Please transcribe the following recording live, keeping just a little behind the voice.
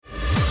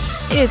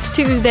It's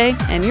Tuesday,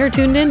 and you're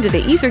tuned in to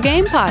the Ether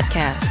Game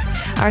Podcast.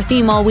 Our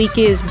theme all week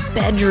is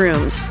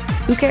bedrooms.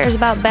 Who cares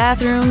about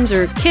bathrooms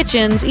or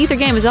kitchens? Ether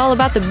Game is all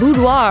about the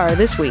boudoir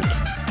this week.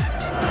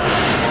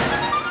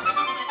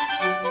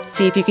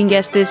 See if you can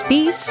guess this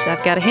piece.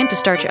 I've got a hint to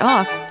start you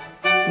off.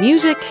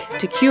 Music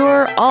to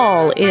cure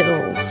all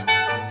ills.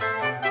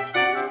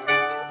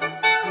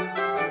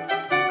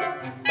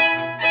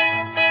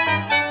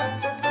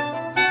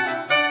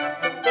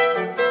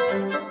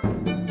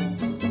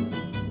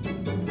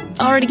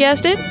 Already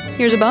guessed it?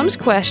 Here's a bonus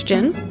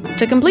question.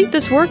 To complete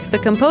this work, the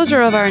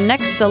composer of our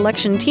next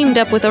selection teamed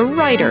up with a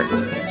writer.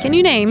 Can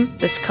you name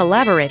this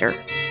collaborator?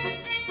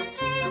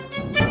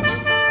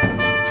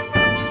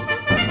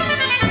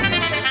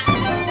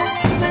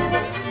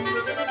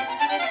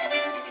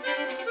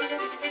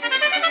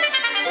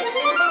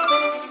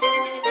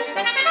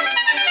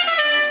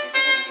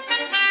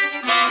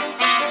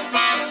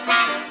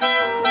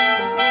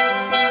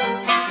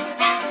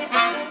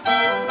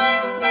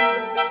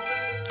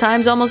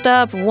 Time's almost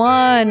up.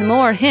 One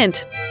more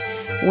hint.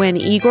 When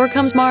Igor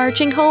comes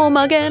marching home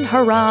again,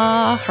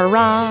 hurrah,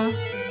 hurrah.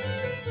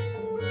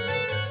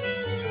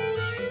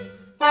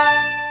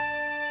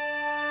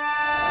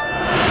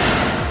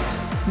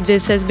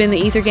 This has been the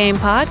Ether Game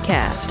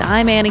Podcast.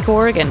 I'm Annie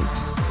Corrigan.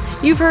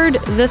 You've heard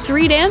The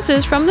Three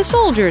Dances from The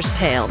Soldier's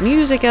Tale,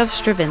 music of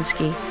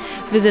Stravinsky.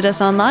 Visit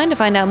us online to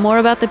find out more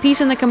about the piece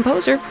and the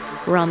composer.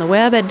 We're on the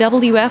web at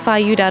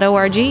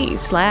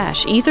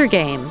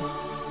wfiu.org/ethergame.